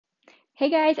Hey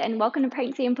guys, and welcome to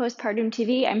Pregnancy and Postpartum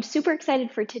TV. I'm super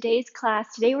excited for today's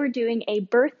class. Today we're doing a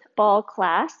birth ball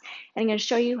class, and I'm going to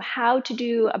show you how to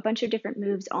do a bunch of different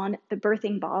moves on the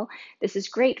birthing ball. This is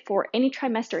great for any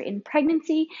trimester in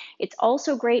pregnancy. It's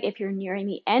also great if you're nearing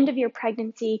the end of your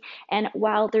pregnancy, and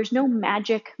while there's no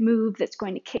magic move that's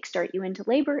going to kickstart you into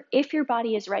labor, if your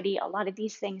body is ready, a lot of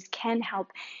these things can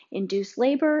help induce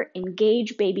labor,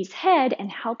 engage baby's head,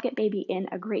 and help get baby in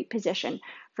a great position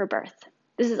for birth.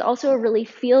 This is also a really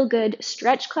feel-good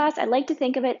stretch class. I like to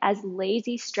think of it as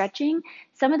lazy stretching.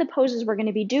 Some of the poses we're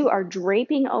going to do are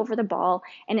draping over the ball,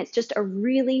 and it's just a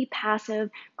really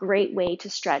passive, great way to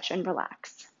stretch and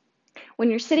relax. When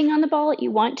you're sitting on the ball,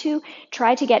 you want to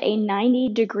try to get a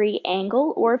 90-degree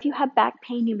angle, or if you have back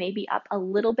pain, you may be up a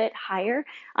little bit higher.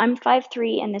 I'm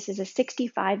 5'3", and this is a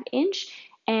 65-inch,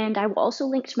 and I will also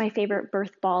link to my favorite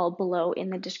birth ball below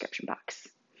in the description box.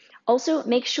 Also,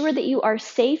 make sure that you are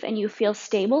safe and you feel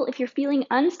stable. If you're feeling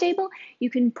unstable, you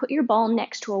can put your ball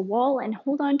next to a wall and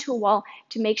hold on to a wall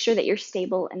to make sure that you're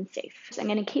stable and safe. So I'm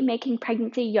going to keep making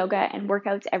pregnancy yoga and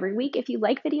workouts every week. If you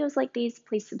like videos like these,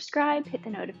 please subscribe, hit the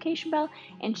notification bell,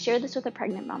 and share this with a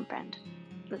pregnant mom friend.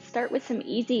 Let's start with some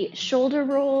easy shoulder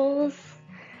rolls.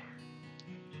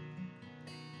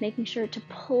 Making sure to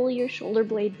pull your shoulder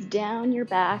blades down your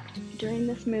back during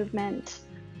this movement.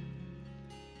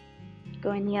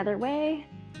 Going the other way.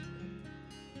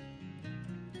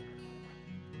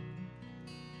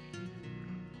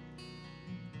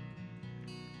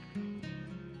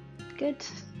 Good.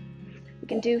 We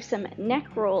can do some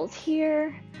neck rolls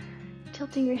here,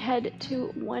 tilting your head to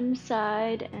one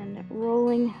side and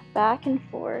rolling back and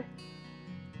forth.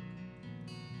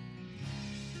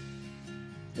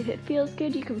 If it feels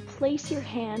good, you can place your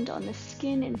hand on the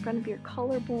skin in front of your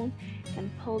collarbone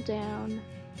and pull down.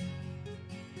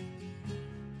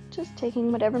 Just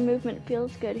taking whatever movement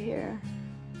feels good here.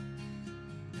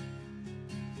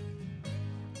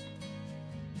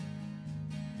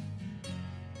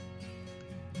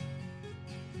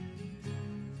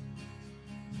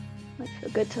 Might feel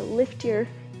good to lift your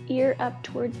ear up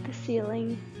towards the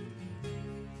ceiling.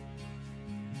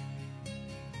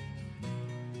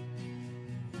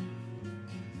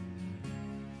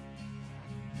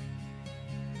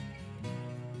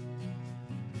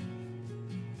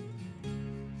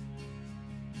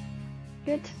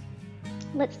 Good.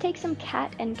 Let's take some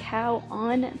cat and cow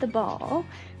on the ball.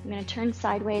 I'm going to turn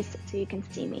sideways so you can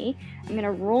see me. I'm going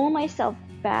to roll myself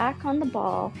back on the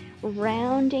ball,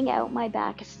 rounding out my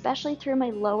back, especially through my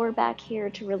lower back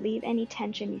here to relieve any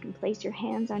tension. You can place your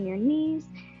hands on your knees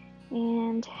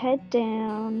and head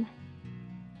down.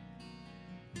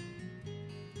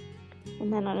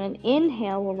 And then on an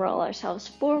inhale, we'll roll ourselves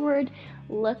forward,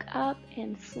 look up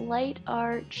and slight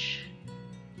arch.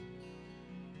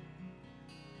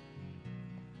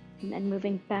 And then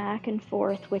moving back and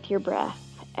forth with your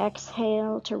breath.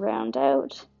 Exhale to round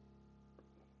out.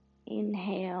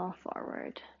 Inhale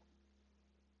forward.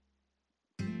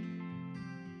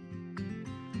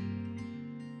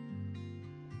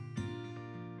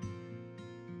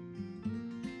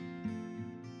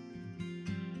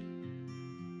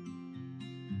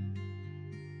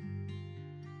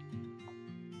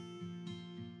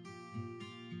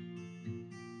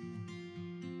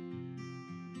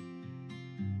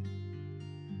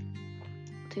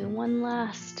 Do one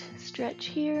last stretch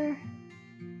here.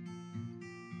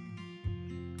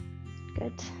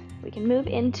 Good. We can move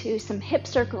into some hip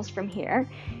circles from here.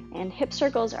 And hip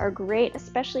circles are great,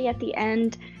 especially at the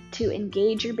end, to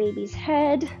engage your baby's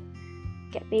head,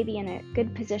 get baby in a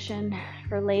good position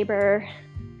for labor.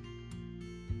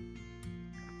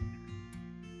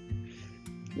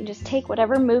 You just take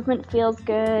whatever movement feels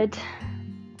good.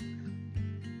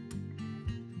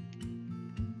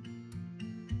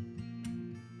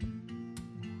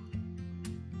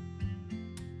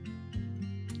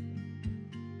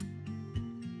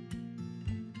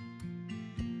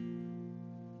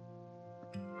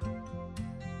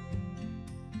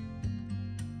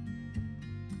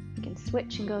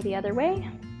 Switch and go the other way.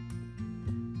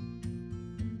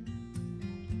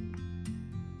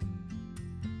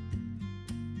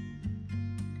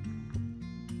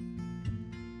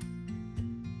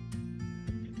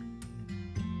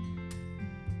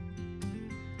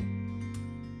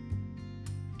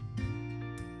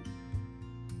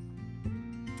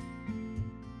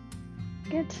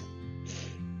 Good.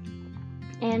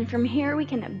 And from here we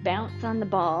can bounce on the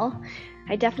ball.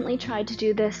 I definitely tried to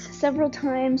do this several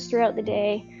times throughout the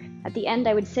day. At the end,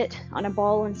 I would sit on a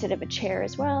ball instead of a chair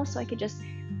as well, so I could just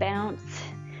bounce,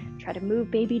 try to move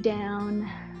baby down.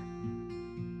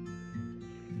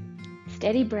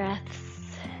 Steady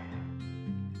breaths.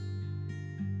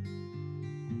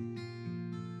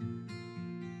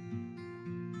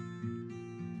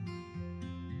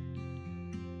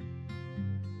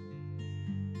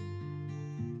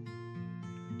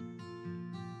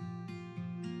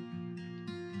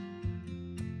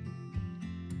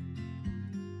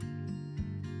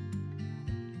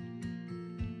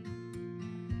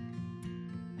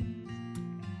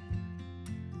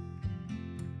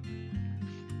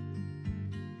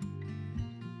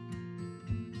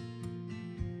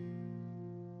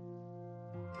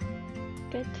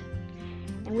 Good.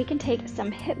 And we can take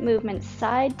some hip movements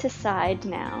side to side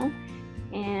now.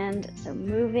 And so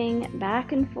moving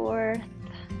back and forth,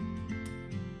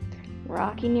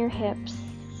 rocking your hips.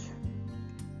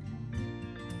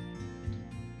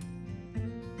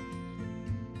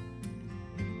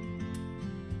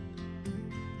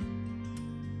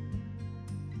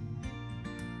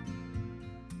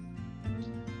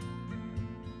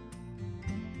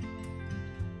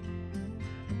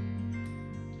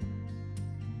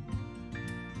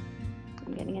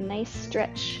 I'm getting a nice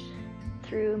stretch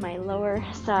through my lower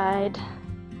side.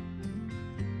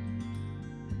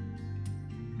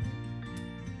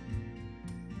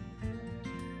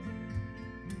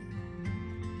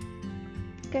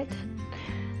 Good.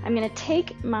 I'm going to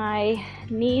take my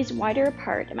knees wider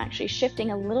apart. I'm actually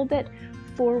shifting a little bit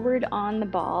forward on the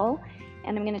ball,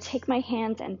 and I'm going to take my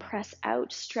hands and press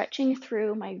out, stretching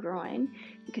through my groin.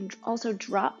 You can also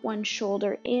drop one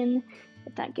shoulder in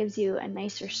if that gives you a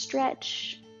nicer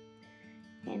stretch.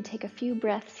 And take a few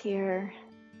breaths here.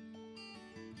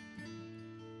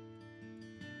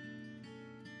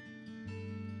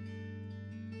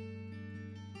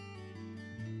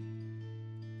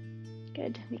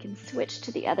 Good. We can switch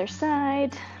to the other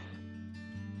side.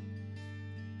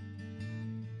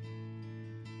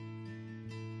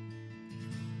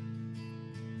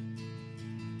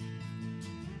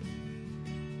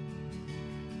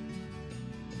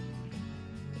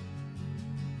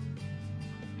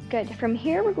 Good. From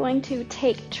here, we're going to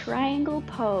take triangle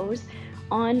pose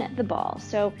on the ball.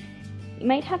 So you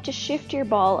might have to shift your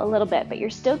ball a little bit, but you're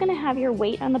still going to have your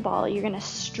weight on the ball. You're going to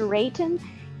straighten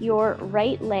your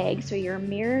right leg, so you're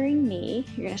mirroring me.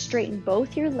 You're going to straighten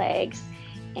both your legs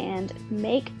and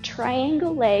make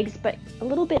triangle legs, but a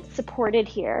little bit supported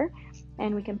here.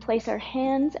 And we can place our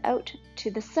hands out to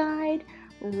the side,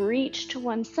 reach to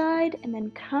one side, and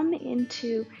then come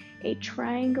into a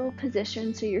triangle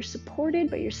position. So you're supported,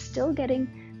 but you're still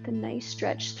getting the nice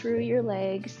stretch through your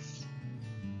legs.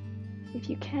 If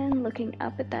you can, looking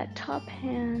up at that top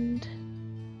hand.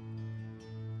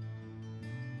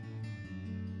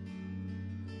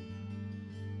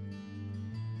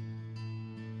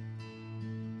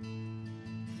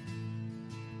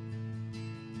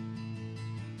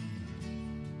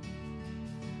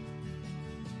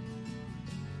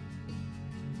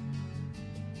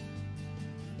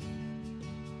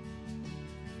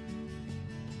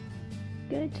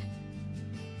 Good.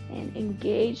 And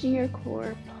engaging your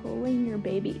core, pulling your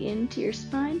baby into your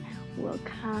spine. We'll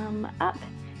come up.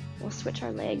 We'll switch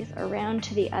our legs around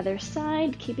to the other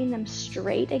side, keeping them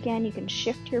straight. Again, you can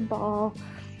shift your ball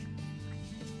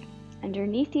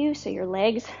underneath you so your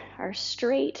legs are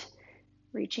straight,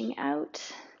 reaching out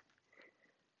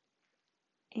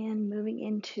and moving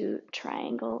into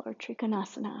triangle or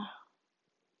trikonasana.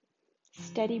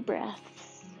 Steady breaths.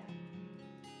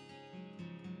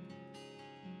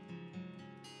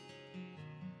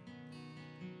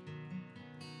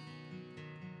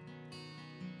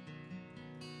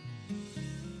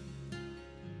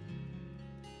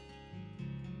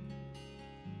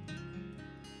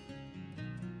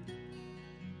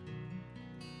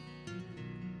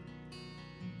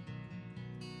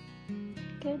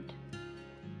 Good.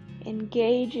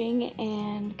 Engaging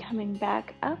and coming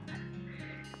back up.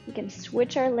 We can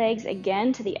switch our legs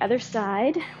again to the other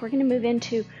side. We're going to move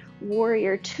into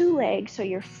warrior two legs. So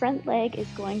your front leg is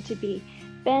going to be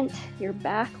bent, your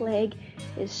back leg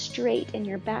is straight, and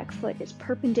your back foot is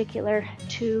perpendicular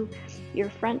to your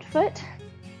front foot.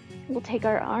 We'll take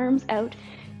our arms out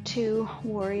to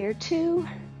warrior two,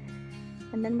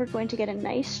 and then we're going to get a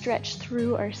nice stretch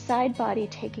through our side body,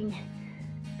 taking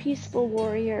peaceful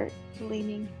warrior,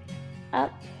 leaning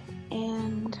up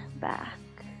and back.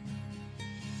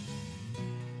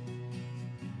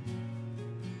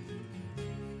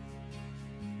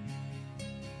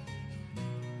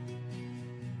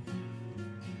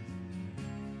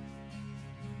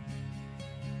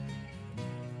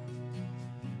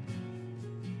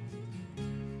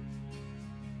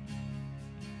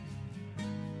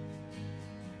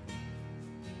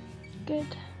 Good.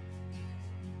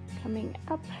 Coming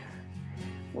up,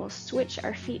 we'll switch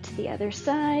our feet to the other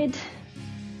side,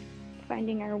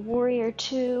 finding our warrior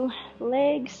two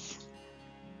legs,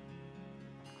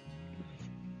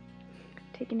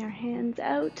 taking our hands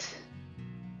out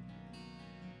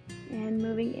and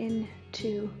moving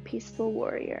into peaceful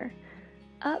warrior.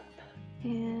 Up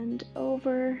and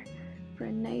over for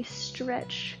a nice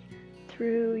stretch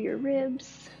through your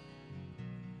ribs.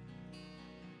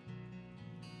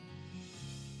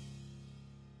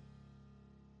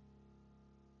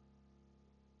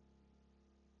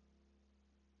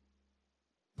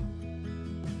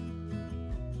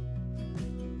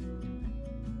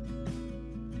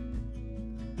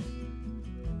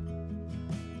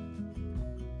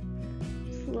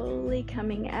 slowly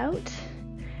coming out.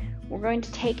 We're going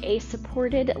to take a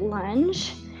supported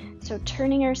lunge. So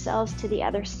turning ourselves to the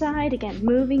other side, again,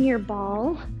 moving your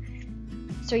ball.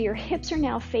 So your hips are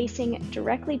now facing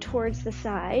directly towards the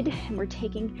side, and we're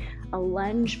taking a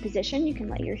lunge position. You can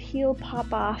let your heel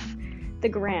pop off the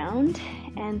ground,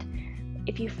 and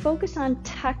if you focus on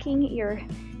tucking your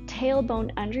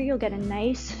tailbone under, you'll get a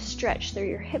nice stretch through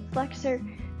your hip flexor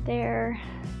there.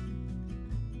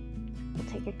 We'll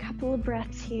take a couple of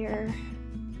breaths here.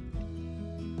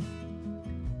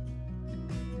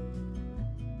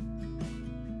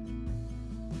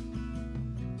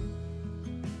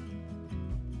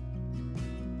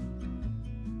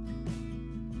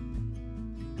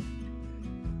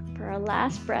 For our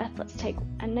last breath, let's take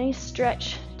a nice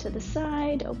stretch to the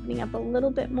side, opening up a little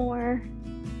bit more.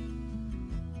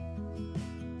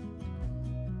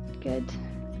 Good.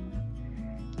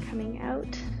 Coming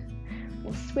out.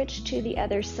 We'll switch to the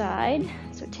other side.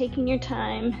 So taking your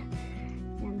time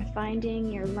and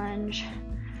finding your lunge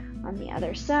on the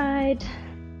other side.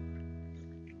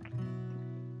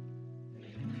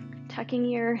 Tucking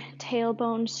your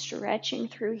tailbone, stretching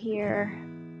through here.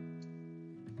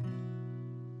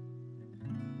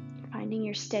 Finding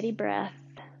your steady breath.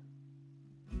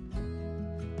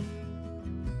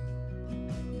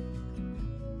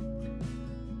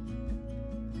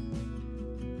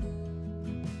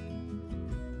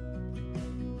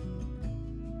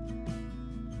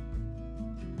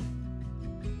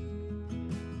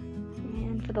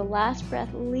 And for the last breath,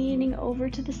 leaning over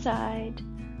to the side.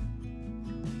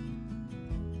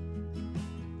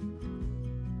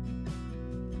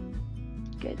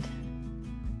 Good.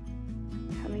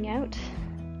 Coming out.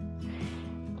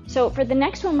 So for the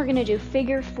next one, we're going to do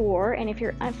figure 4, and if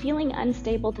you're feeling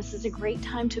unstable, this is a great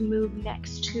time to move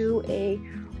next to a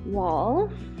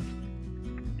wall.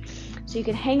 So you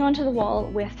can hang onto the wall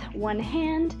with one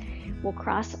hand. We'll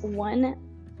cross one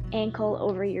ankle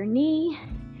over your knee,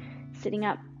 sitting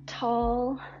up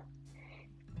tall.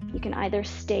 You can either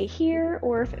stay here,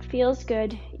 or if it feels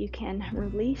good, you can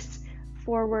release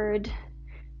forward,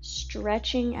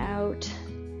 stretching out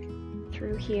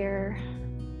through here.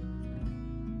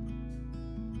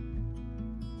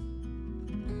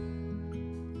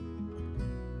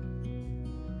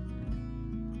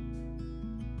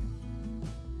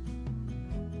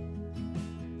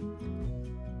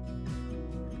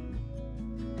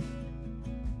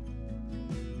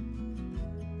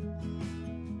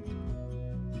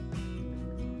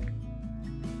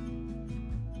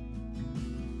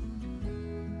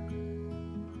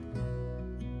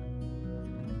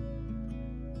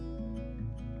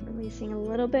 Releasing a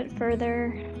little bit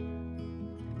further.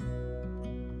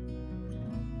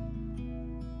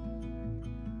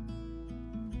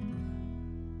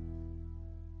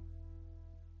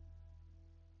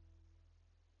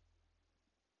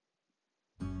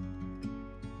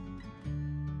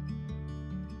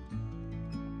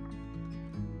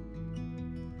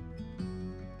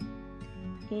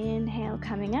 Inhale,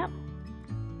 coming up.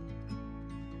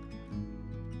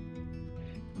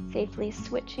 Safely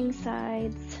switching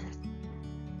sides.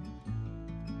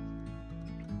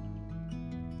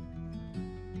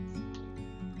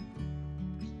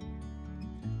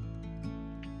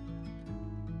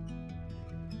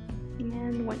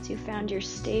 And once you've found your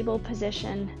stable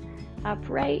position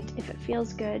upright, if it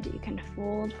feels good, you can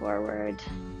fold forward.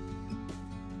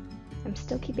 I'm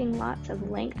still keeping lots of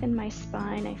length in my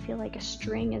spine. I feel like a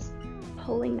string is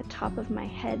pulling the top of my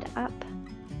head up.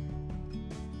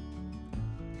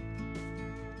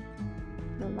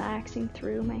 Relaxing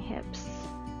through my hips.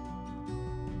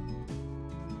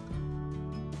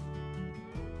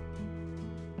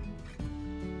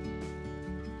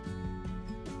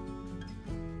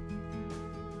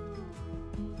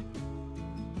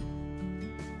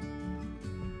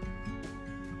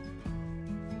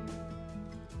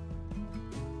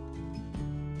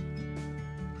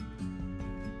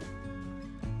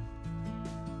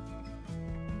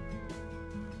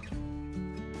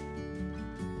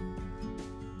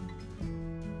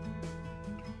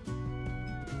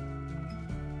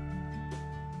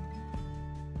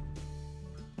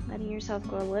 Letting yourself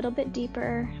go a little bit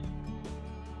deeper.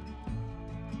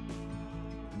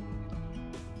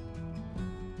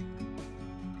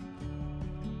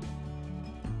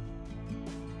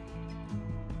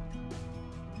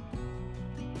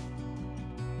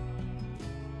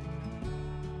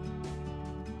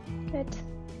 Good.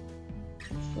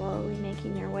 Slowly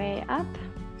making your way up.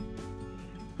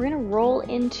 We're going to roll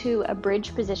into a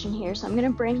bridge position here. So I'm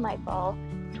going to bring my ball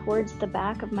towards the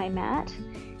back of my mat.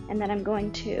 And then I'm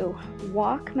going to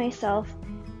walk myself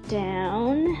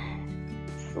down,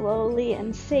 slowly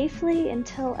and safely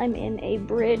until I'm in a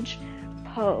bridge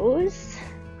pose.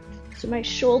 So my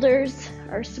shoulders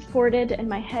are supported and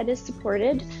my head is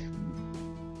supported.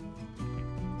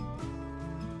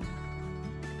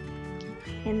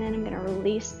 And then I'm going to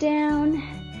release down,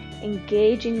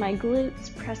 engaging my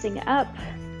glutes, pressing up.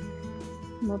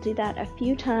 And we'll do that a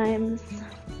few times.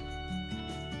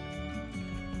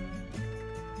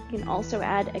 You can also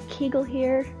add a Kegel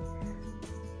here.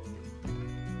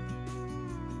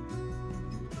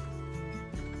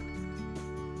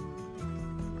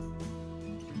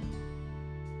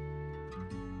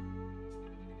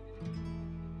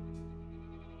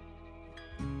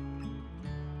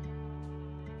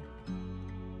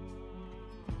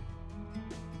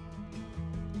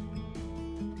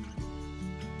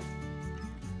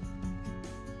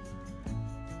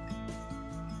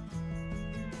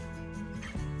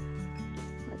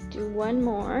 Do one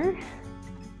more.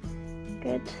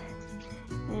 Good.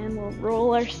 And we'll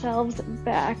roll ourselves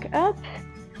back up.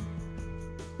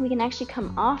 We can actually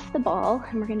come off the ball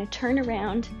and we're going to turn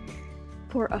around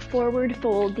for a forward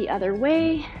fold the other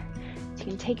way. So you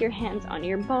can take your hands on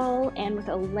your ball and with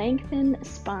a lengthened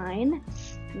spine,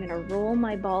 I'm going to roll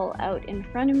my ball out in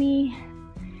front of me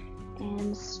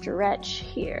and stretch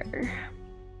here.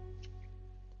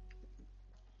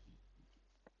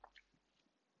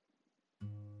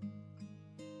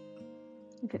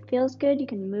 If it feels good, you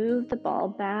can move the ball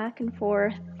back and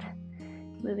forth,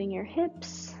 moving your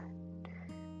hips,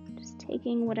 just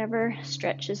taking whatever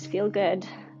stretches feel good.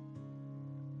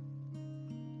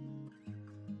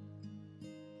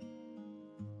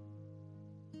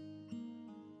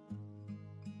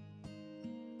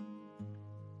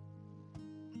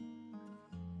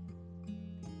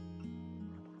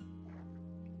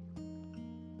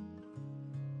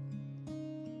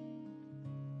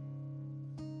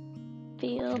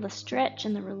 Feel the stretch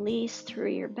and the release through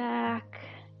your back,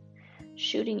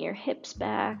 shooting your hips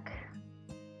back.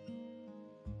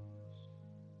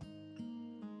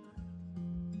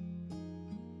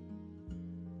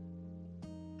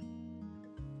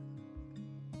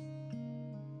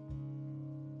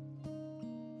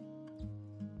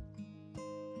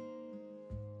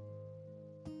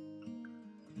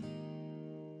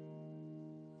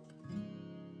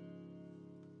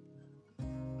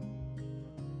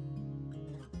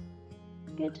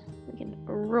 Good. We can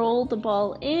roll the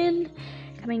ball in,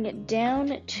 coming it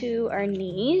down to our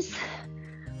knees.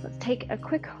 Let's take a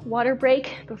quick water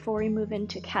break before we move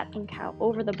into cat and cow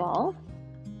over the ball.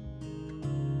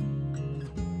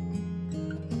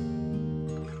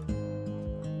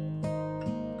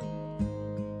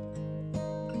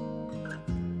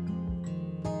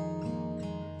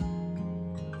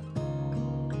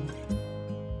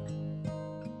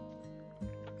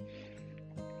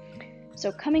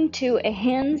 So coming to a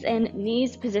hands and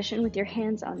knees position with your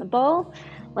hands on the ball,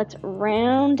 let's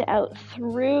round out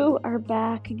through our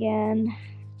back again.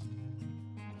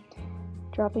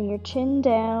 Dropping your chin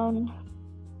down.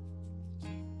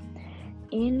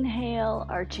 Inhale,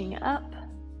 arching up.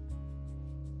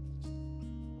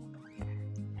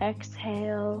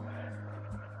 Exhale,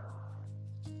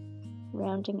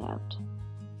 rounding out.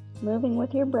 Moving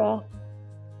with your breath.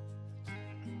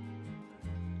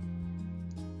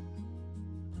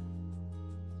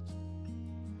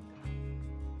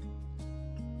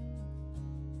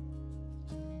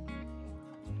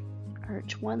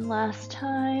 Arch one last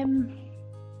time.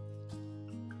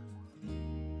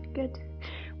 Good.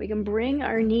 We can bring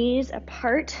our knees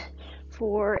apart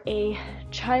for a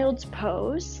child's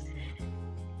pose.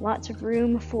 Lots of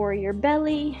room for your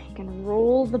belly. You can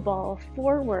roll the ball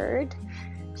forward,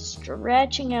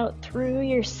 stretching out through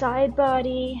your side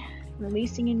body,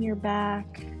 releasing in your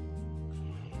back.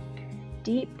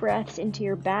 Deep breaths into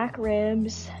your back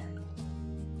ribs.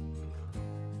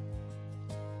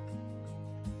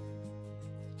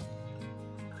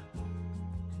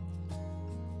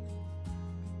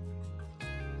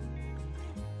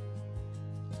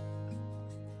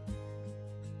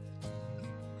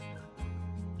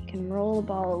 Can roll the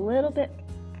ball a little bit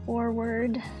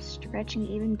forward, stretching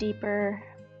even deeper.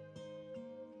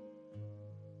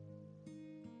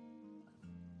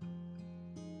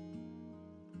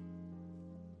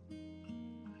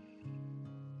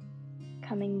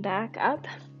 Coming back up.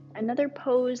 Another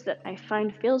pose that I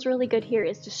find feels really good here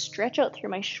is to stretch out through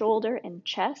my shoulder and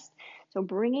chest. So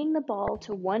bringing the ball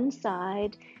to one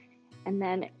side and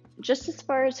then just as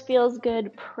far as feels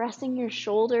good, pressing your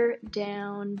shoulder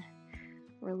down.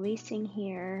 Releasing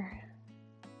here.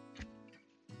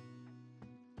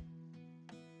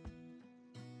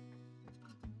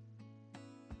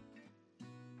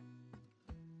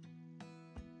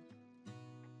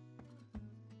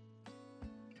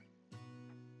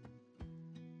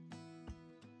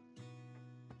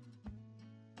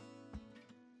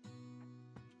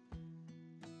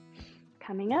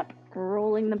 Coming up,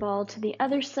 rolling the ball to the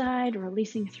other side,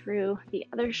 releasing through the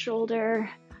other shoulder.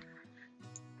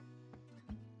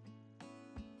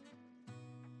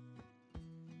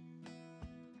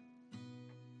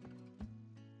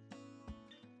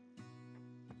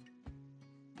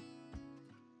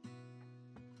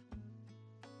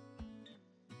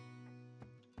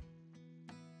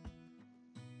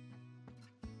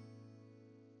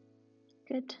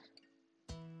 Good.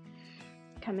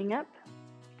 Coming up.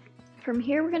 From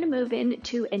here, we're going to move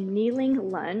into a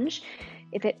kneeling lunge.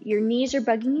 If your knees are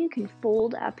bugging you can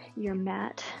fold up your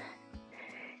mat.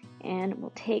 And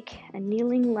we'll take a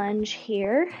kneeling lunge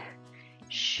here,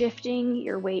 shifting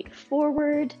your weight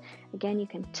forward. Again, you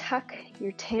can tuck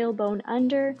your tailbone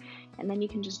under, and then you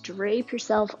can just drape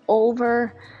yourself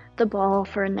over the ball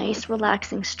for a nice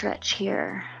relaxing stretch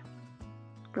here.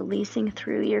 Releasing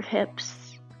through your hips.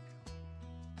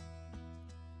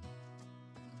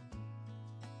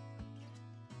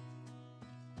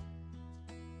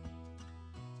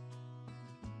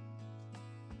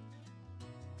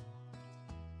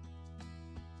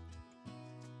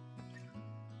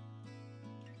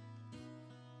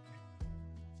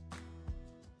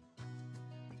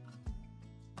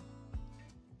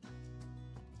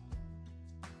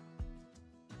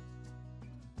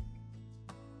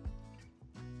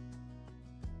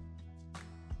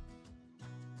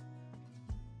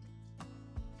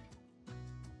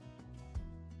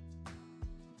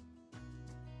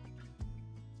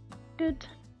 Good.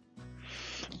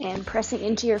 And pressing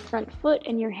into your front foot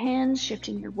and your hands,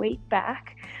 shifting your weight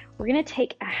back. We're going to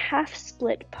take a half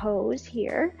split pose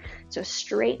here. So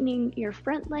straightening your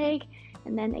front leg,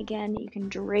 and then again, you can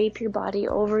drape your body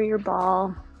over your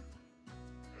ball.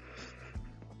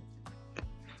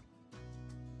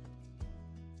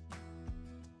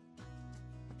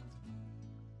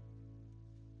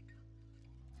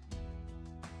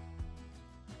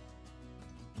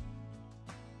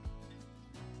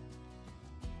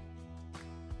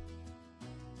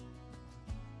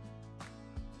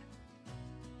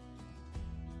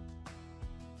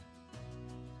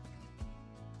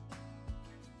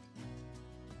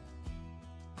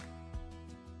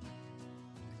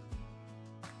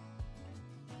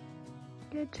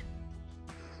 Good.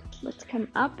 Let's come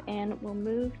up and we'll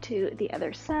move to the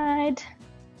other side.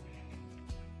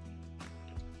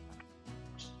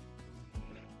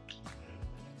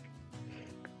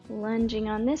 Lunging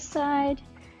on this side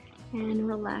and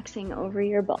relaxing over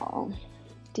your ball.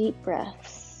 Deep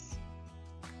breaths.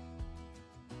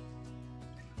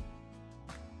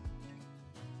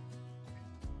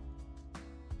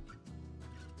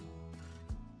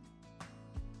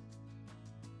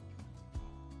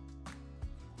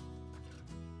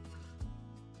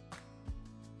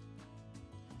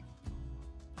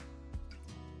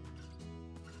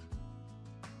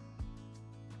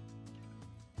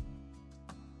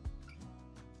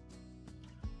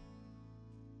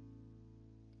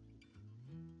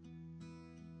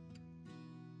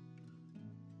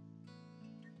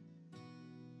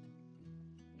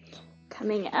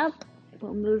 Coming up,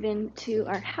 we'll move into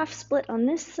our half split on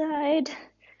this side,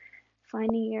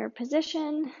 finding your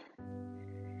position.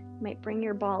 Might bring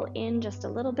your ball in just a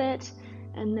little bit,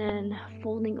 and then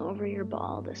folding over your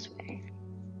ball this way.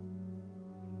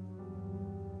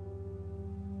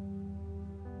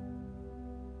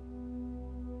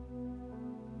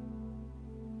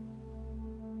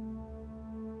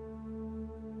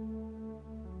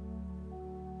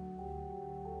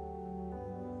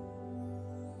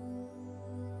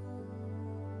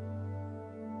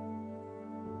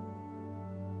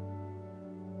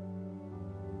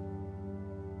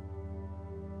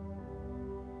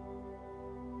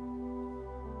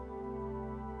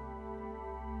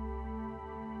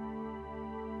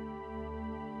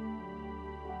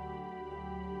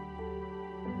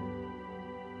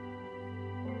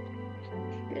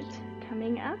 Good.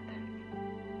 Coming up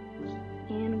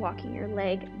and walking your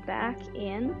leg back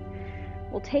in.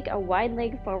 We'll take a wide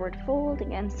leg forward fold,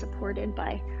 again supported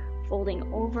by folding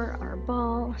over our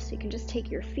ball. So you can just take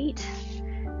your feet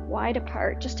wide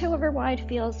apart, just however wide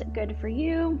feels good for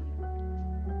you.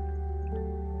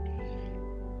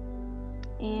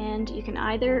 And you can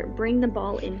either bring the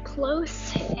ball in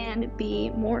close and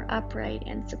be more upright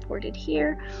and supported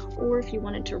here, or if you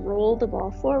wanted to roll the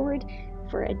ball forward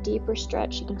for a deeper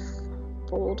stretch, you can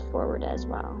fold forward as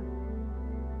well.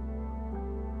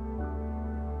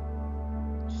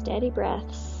 Steady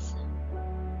breaths.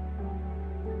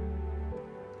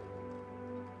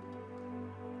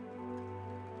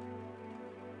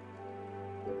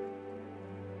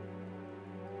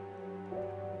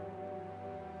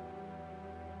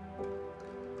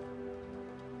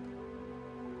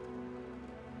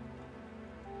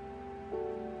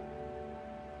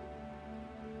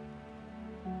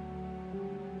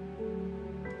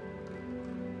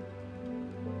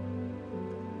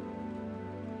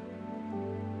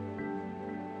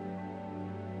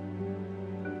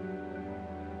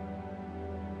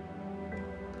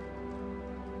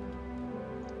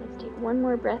 one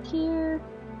more breath here.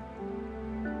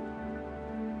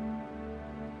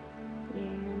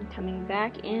 And coming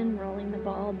back in, rolling the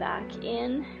ball back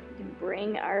in. We can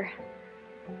bring our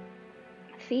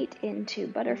feet into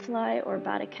butterfly or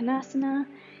Baddha Konasana.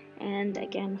 And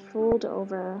again, fold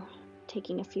over,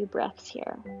 taking a few breaths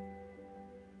here.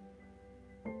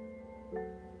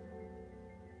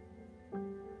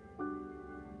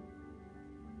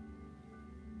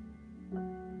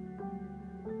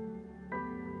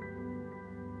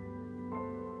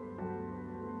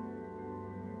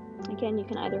 Again, you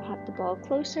can either have the ball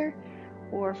closer,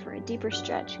 or for a deeper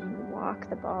stretch, you can walk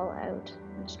the ball out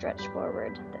and stretch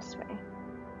forward this way.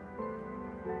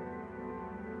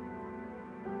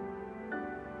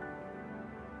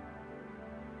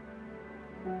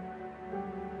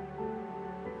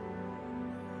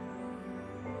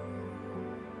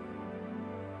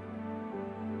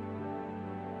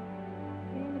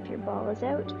 And if your ball is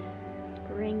out,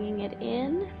 bringing it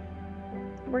in.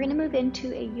 We're going to move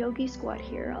into a yogi squat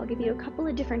here. I'll give you a couple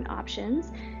of different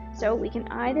options. So we can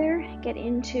either get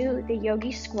into the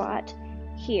yogi squat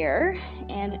here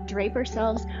and drape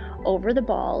ourselves over the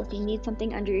ball. If you need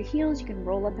something under your heels, you can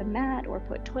roll up a mat or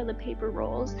put toilet paper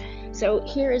rolls. So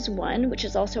here is one, which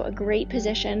is also a great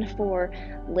position for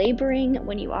laboring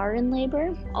when you are in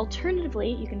labor. Alternatively,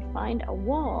 you can find a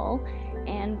wall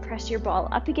and press your ball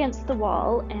up against the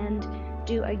wall and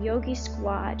do a yogi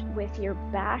squat with your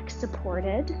back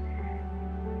supported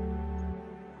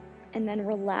and then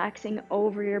relaxing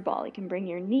over your ball. You can bring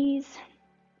your knees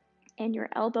and your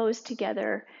elbows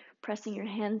together, pressing your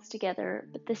hands together,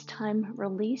 but this time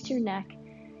release your neck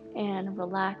and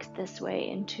relax this way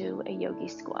into a yogi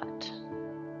squat.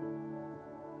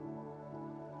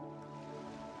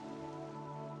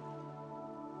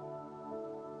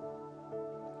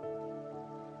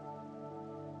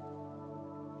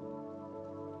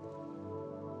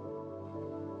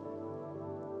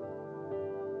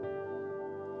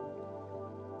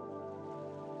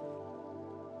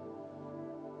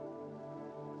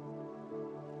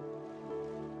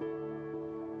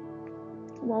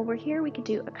 While we're here, we could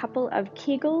do a couple of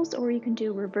Kegels, or you can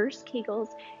do reverse Kegels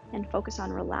and focus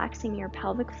on relaxing your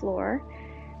pelvic floor.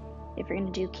 If you're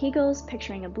going to do Kegels,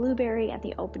 picturing a blueberry at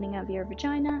the opening of your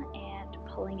vagina and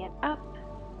pulling it up.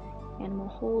 And we'll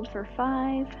hold for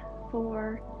 5,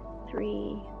 4,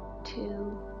 3, 2,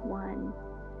 1.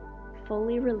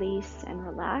 Fully release and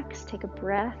relax. Take a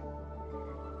breath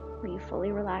where you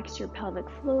fully relax your pelvic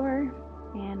floor,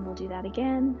 and we'll do that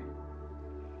again.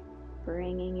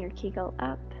 Bringing your Kegel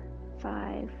up.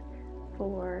 5,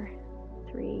 4,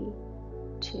 3,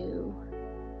 2,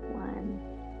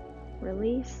 1.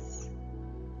 Release.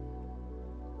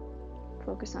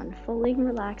 Focus on fully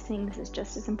relaxing. This is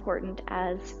just as important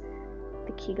as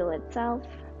the Kegel itself.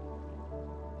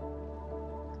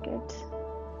 Good.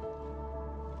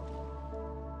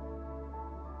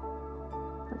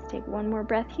 Let's take one more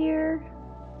breath here.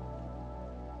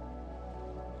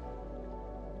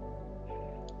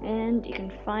 And you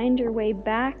can find your way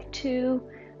back to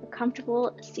a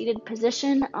comfortable seated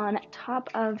position on top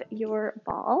of your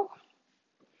ball.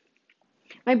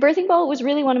 My birthing ball was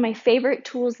really one of my favorite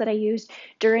tools that I used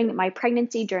during my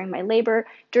pregnancy, during my labor.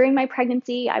 During my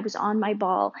pregnancy, I was on my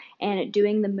ball and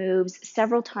doing the moves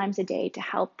several times a day to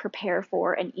help prepare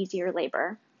for an easier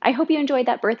labor. I hope you enjoyed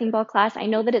that birthing ball class. I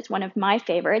know that it's one of my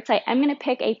favorites. I am going to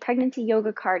pick a pregnancy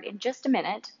yoga card in just a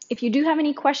minute. If you do have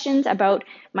any questions about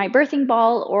my birthing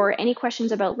ball or any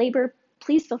questions about labor,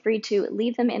 please feel free to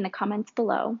leave them in the comments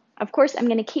below. Of course, I'm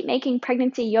going to keep making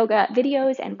pregnancy yoga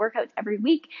videos and workouts every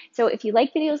week. So if you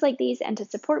like videos like these and to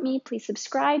support me, please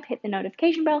subscribe, hit the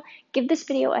notification bell, give this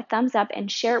video a thumbs up,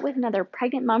 and share it with another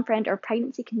pregnant mom friend or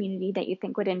pregnancy community that you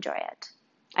think would enjoy it.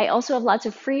 I also have lots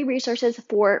of free resources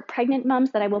for pregnant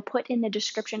moms that I will put in the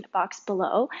description box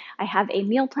below. I have a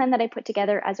meal plan that I put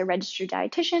together as a registered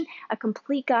dietitian, a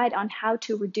complete guide on how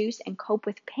to reduce and cope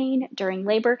with pain during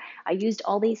labor. I used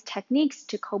all these techniques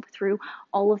to cope through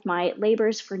all of my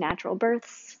labors for natural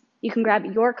births. You can grab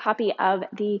your copy of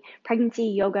the pregnancy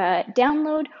yoga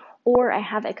download, or I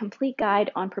have a complete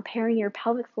guide on preparing your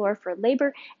pelvic floor for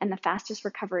labor and the fastest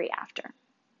recovery after.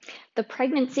 The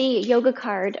pregnancy yoga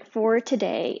card for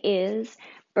today is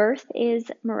birth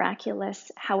is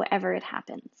miraculous, however it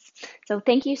happens. So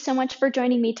thank you so much for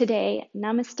joining me today.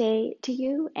 Namaste to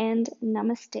you and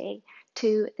namaste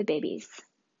to the babies.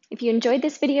 If you enjoyed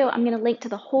this video, I'm going to link to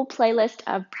the whole playlist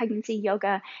of pregnancy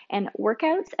yoga and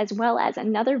workouts, as well as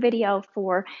another video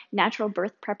for natural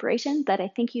birth preparation that I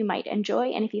think you might enjoy.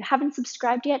 And if you haven't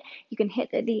subscribed yet, you can hit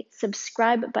the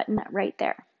subscribe button right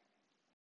there.